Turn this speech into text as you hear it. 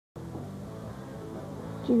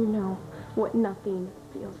You know what nothing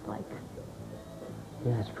feels like.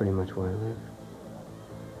 Yeah, it's pretty much where I live.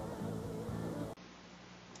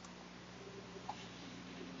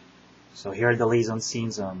 So here are the liaison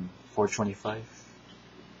scenes on 425.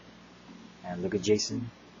 And look at Jason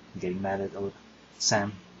getting mad at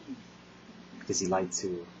Sam because he lied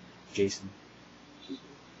to Jason.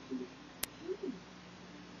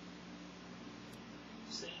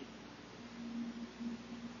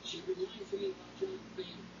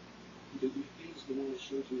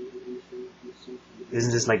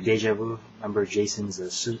 Isn't this like deja vu? Remember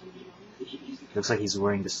Jason's suit? Looks like he's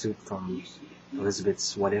wearing the suit from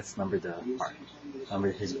Elizabeth's What If.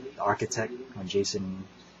 Remember his architect when Jason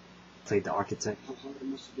played the architect?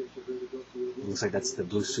 It looks like that's the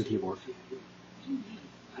blue suit he wore.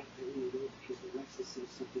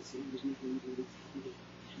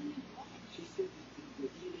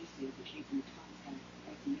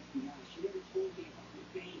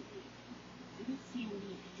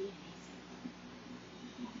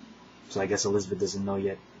 So I guess Elizabeth doesn't know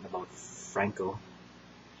yet about Franco.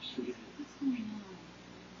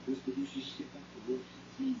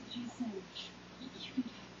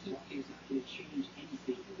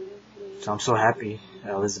 So I'm so happy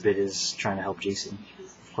that Elizabeth is trying to help Jason.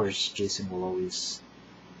 Of course, Jason will always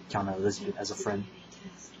count on Elizabeth as a friend.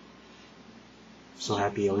 So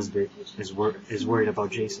happy Elizabeth is worried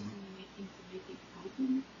about Jason.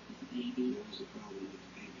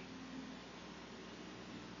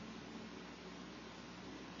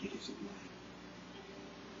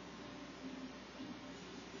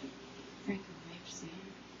 Franco raped Sam.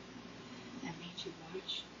 That made you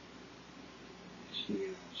watch.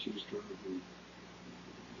 She was drunk.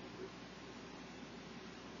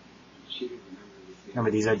 She didn't remember anything.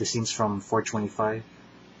 Remember, these are the scenes from 425.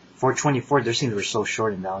 424, their scenes were so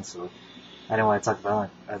short and down, so I don't want to talk about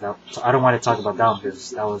I don't want to talk about that one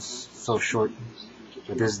because that was so short.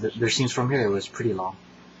 But their scenes from here, it was pretty long.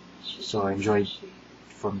 So I enjoyed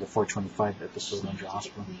from the 425 episode under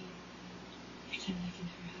hospital.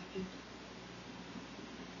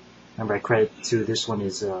 Remember, I credit to this one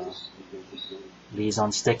is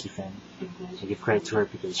Liaison Stecky fan. I give credit to her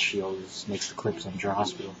because she always makes the clips on Jar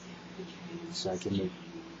Hospital, so I can make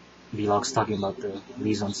vlogs talking about the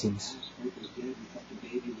liaison scenes.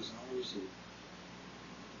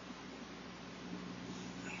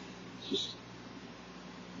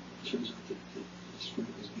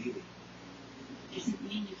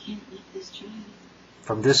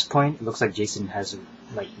 From this point, it looks like Jason has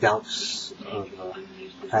like doubts of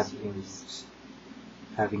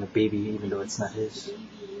having a baby, even though it's not his.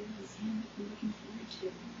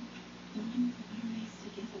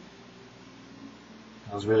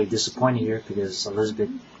 I was really disappointed here because Elizabeth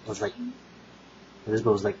was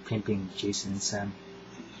like pimping Jason and Sam.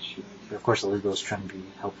 But of course, Elizabeth was trying to be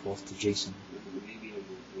helpful to Jason.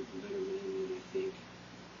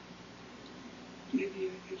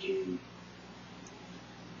 Maybe I can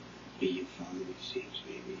be your father, it seems,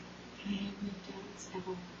 maybe. I have no doubts at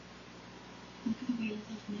all. Look at the way you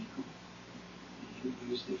love Michael.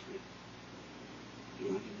 He was different. You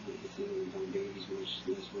know, I didn't know anything about babies much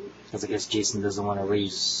less when Because I guess Jason doesn't want to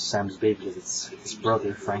raise Sam's baby because it's his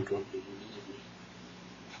brother, Franco.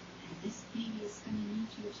 This baby is going to need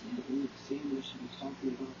you too. Sam and I should be talking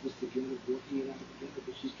about this together, working it out together,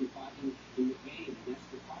 but she's confiding in the baby, and that's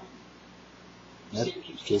the problem. Yep,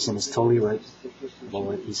 Jason is totally right about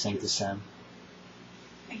what he's saying to Sam.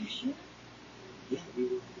 Are you sure? Yeah, we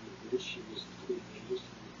were when she was between the years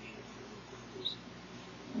and the baby for no problems.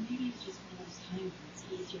 Well, maybe it's just one of those times when it's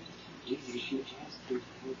easier to talk. Yeah, you should have asked her to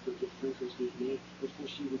help her get Franco's DNA before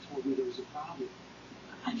she even told me there was a problem.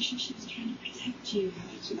 I'm sure she was trying to protect you.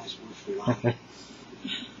 That's a nice word for life.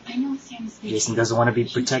 I know Sam's Jason doesn't want to be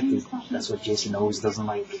protected. That's what Jason always doesn't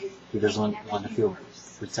like. He doesn't want to feel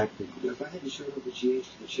protected. If I hadn't showed up at GH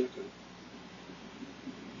for the checkup,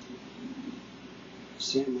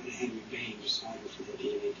 Sam might have had me bang beside her for the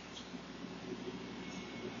DNA test.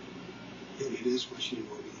 Yeah, maybe that's why she didn't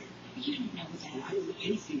want me there. You don't know that. I don't know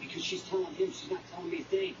anything because she's telling him. She's not telling me a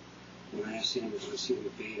thing. When I asked Sam if I'd seen him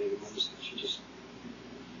with Bane and the mother said she just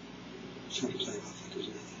tried to play it off like there's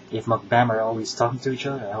nothing. If McBam are always talking to each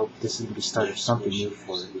other, I hope this is the start of something new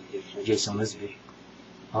for Jason and Elizabeth.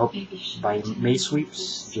 I hope by May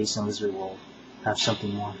sweeps, Jason and Elizabeth will have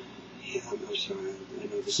something more. Yeah, I'm sorry. I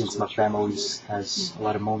know this Since McBam always has a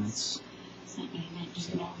lot of moments, so I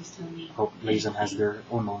hope Liaison has their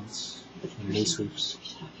own moments in May sweeps.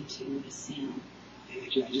 I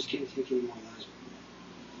just can't take any more lies.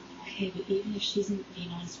 Okay, but even if she isn't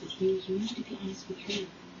being honest with you, you need to be honest with her.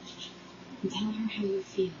 And tell her how you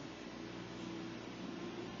feel.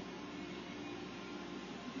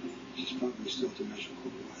 She's probably still at the medical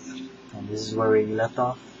school I left. And this is where we left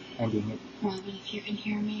off, ending it. Robin, if you can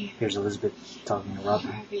hear me, Here's Elizabeth talking to Robin.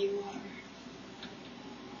 wherever you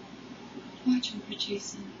are, watch over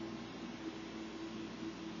Jason.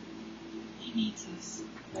 He needs us.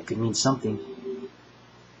 That could mean something.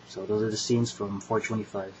 So those are the scenes from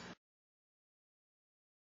 425.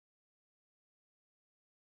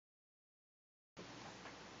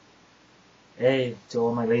 Hey, to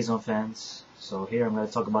all my Liaison fans. So here I'm going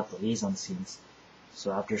to talk about the Liaison scenes.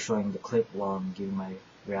 So after showing the clip while I'm giving my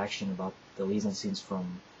reaction about the Liaison scenes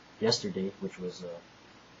from yesterday, which was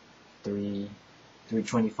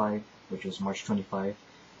 3/25, which was March 25,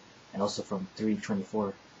 and also from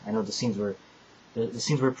 3/24. I know the scenes were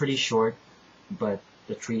pretty short, but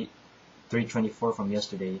the 3/24 from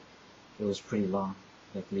yesterday, it was pretty long.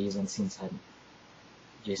 Like Liaison scenes had,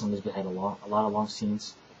 Jason and Elizabeth had a lot of long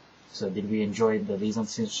scenes. So did we enjoy the Liaison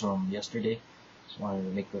scenes from yesterday? Just wanted to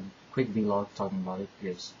make a quick vlog talking about it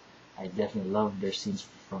because I definitely loved their scenes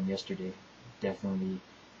from yesterday. Definitely,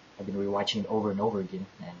 I've been rewatching it over and over again,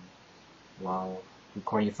 and while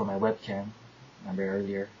recording it from my webcam, remember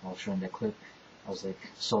earlier I was showing that clip, I was like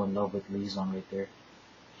so in love with Liaison right there.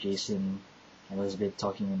 Jason and Elizabeth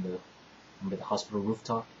talking in the hospital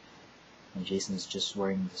rooftop, and Jason is just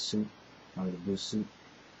wearing the suit, the blue suit.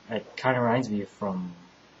 It kind of reminds me from,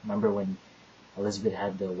 remember when Elizabeth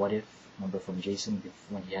had the what if? Remember from Jason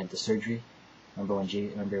when he had the surgery? Remember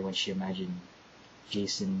when she imagined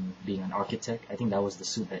Jason being an architect? I think that was the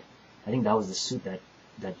suit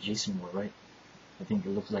that Jason wore, right? I think it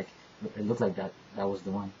looked like that was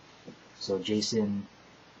the one. So Jason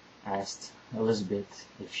asked Elizabeth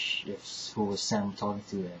if who was Sam talking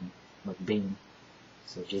to, and McBain.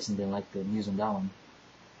 So Jason didn't like the news on that one.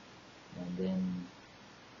 And then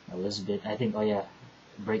Elizabeth, I think, oh yeah,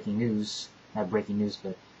 breaking news, not breaking news,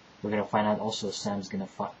 but we're gonna find out also Sam's gonna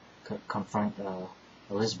confront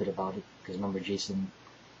Elizabeth about it, because remember Jason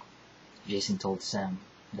told Sam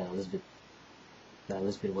that Elizabeth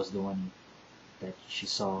was the one that she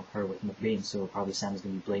saw her with McBain, so probably Sam's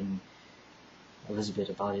gonna be blaming Elizabeth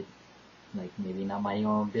about it, like maybe not minding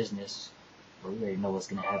her own business, or we already know what's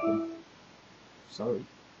gonna happen. Sorry,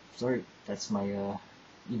 that's my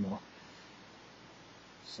email.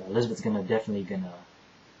 So Elizabeth's gonna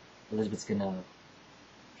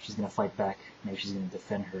she's gonna fight back. Maybe she's gonna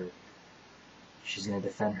defend her.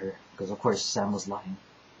 Because of course Sam was lying.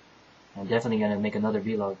 I'm definitely gonna make another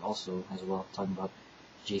vlog also as well, talking about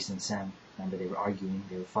Jason and Sam. Remember they were arguing,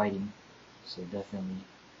 they were fighting. So definitely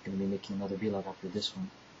gonna be making another vlog after this one.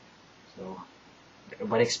 So,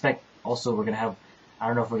 but expect also we're gonna have, I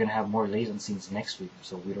don't know if we're gonna have more Liaison scenes next week,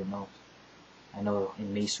 so we don't know. I know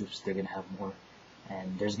in May Swoops they're gonna have more,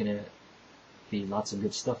 and there's gonna be lots of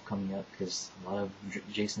good stuff coming up because a lot of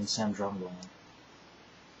Jason and Sam drama going on.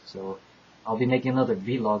 So I'll be making another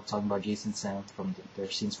vlog talking about Jason and Sam from their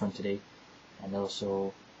scenes from today, and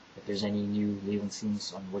also if there's any new Liaison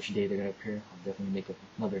scenes on which day they're gonna appear, I'll definitely make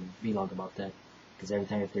another vlog about that. Because every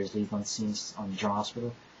time if there's Liaison scenes on General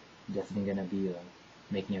Hospital, I'm definitely gonna be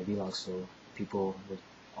making a vlog, so people would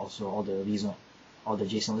also all the Jason and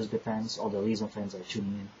Elizabeth fans, all the Liaison fans are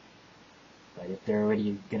tuning in. But if they're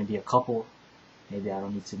already gonna be a couple, maybe I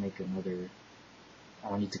don't need to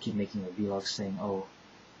keep making a vlog saying, oh,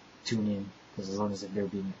 tune in, because as long as if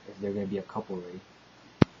they're gonna be a couple already.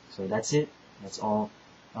 So that's it. That's all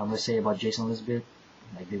I'm gonna say about Jason and Elizabeth.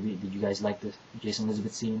 Like, did you guys like the Jason and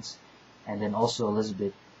Elizabeth scenes? And then also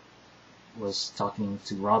Elizabeth was talking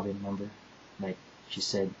to Robin, remember? Like, she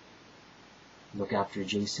said, look after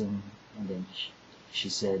Jason, and then she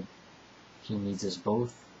said he needs us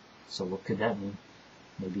both. So what could that mean?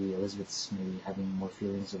 Maybe Elizabeth's having more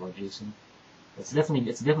feelings about Jason. It's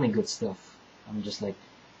definitely good stuff. I'm just like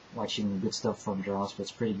watching good stuff from General Hospital.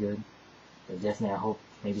 It's pretty good. But definitely I hope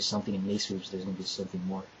maybe something in May Swoops there's gonna be something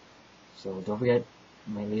more. So don't forget,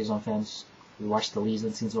 my Liaison fans, we watch the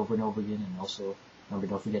Liaison scenes over and over again, and also remember,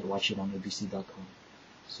 don't forget to watch it on abc.com.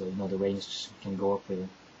 So you know the ratings can go up with it.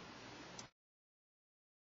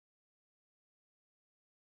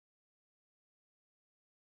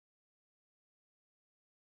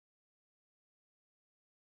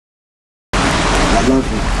 I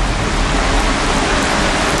love you.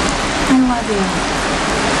 I love you.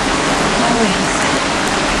 Always.